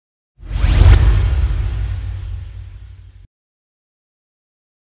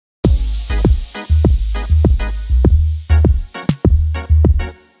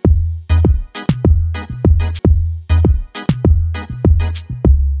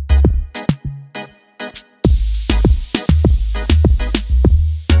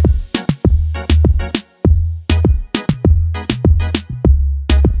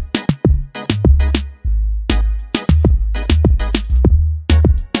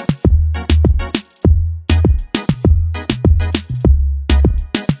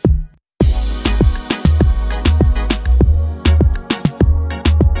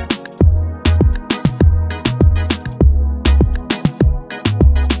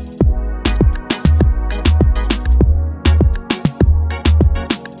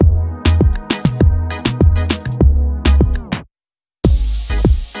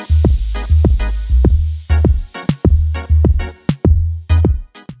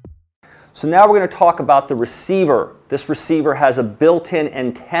So now we're going to talk about the receiver. This receiver has a built-in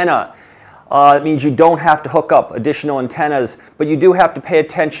antenna. It means you don't have to hook up additional antennas, but you do have to pay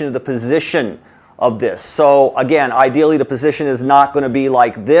attention to the position of this. So again, ideally the position is not going to be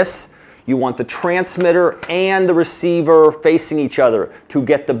like this. You want the transmitter and the receiver facing each other to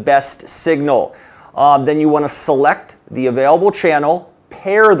get the best signal. Then you want to select the available channel,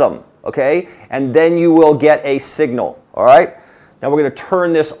 pair them, okay? And then you will get a signal, all right? Now we're going to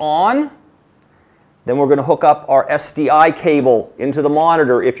turn this on. Then we're going to hook up our SDI cable into the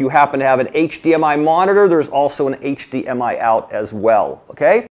monitor. If you happen to have an HDMI monitor, there's also an HDMI out as well,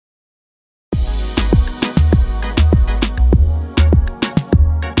 okay?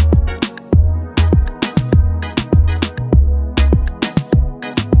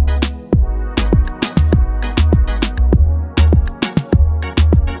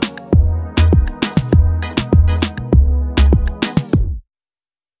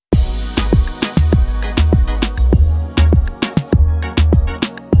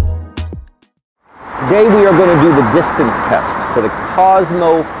 Today we are going to do the distance test for the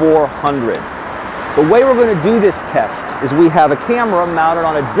COSMO 400. The way we're going to do this test is we have a camera mounted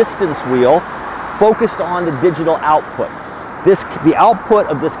on a distance wheel focused on the digital output. The output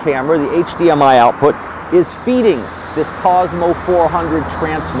of this camera, the HDMI output, is feeding this COSMO 400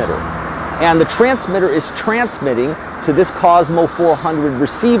 transmitter. And the transmitter is transmitting to this COSMO 400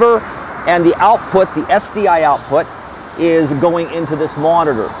 receiver, and the output, the SDI output, is going into this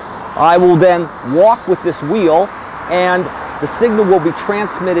monitor. I will then walk with this wheel and the signal will be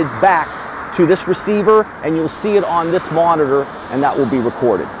transmitted back to this receiver and you'll see it on this monitor and that will be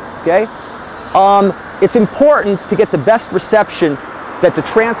recorded, okay? It's important to get the best reception that the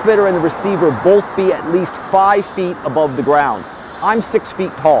transmitter and the receiver both be at least 5 feet above the ground. I'm 6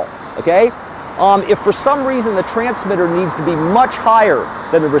 feet tall, okay? If for some reason the transmitter needs to be much higher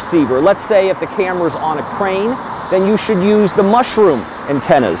than the receiver, let's say if the camera's on a crane, then you should use the mushroom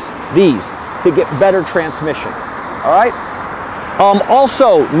antennas, these, to get better transmission, all right?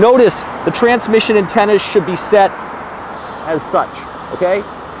 Also, notice the transmission antennas should be set as such, okay?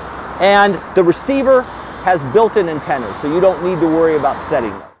 And the receiver has built-in antennas, so you don't need to worry about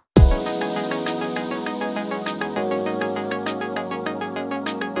setting them.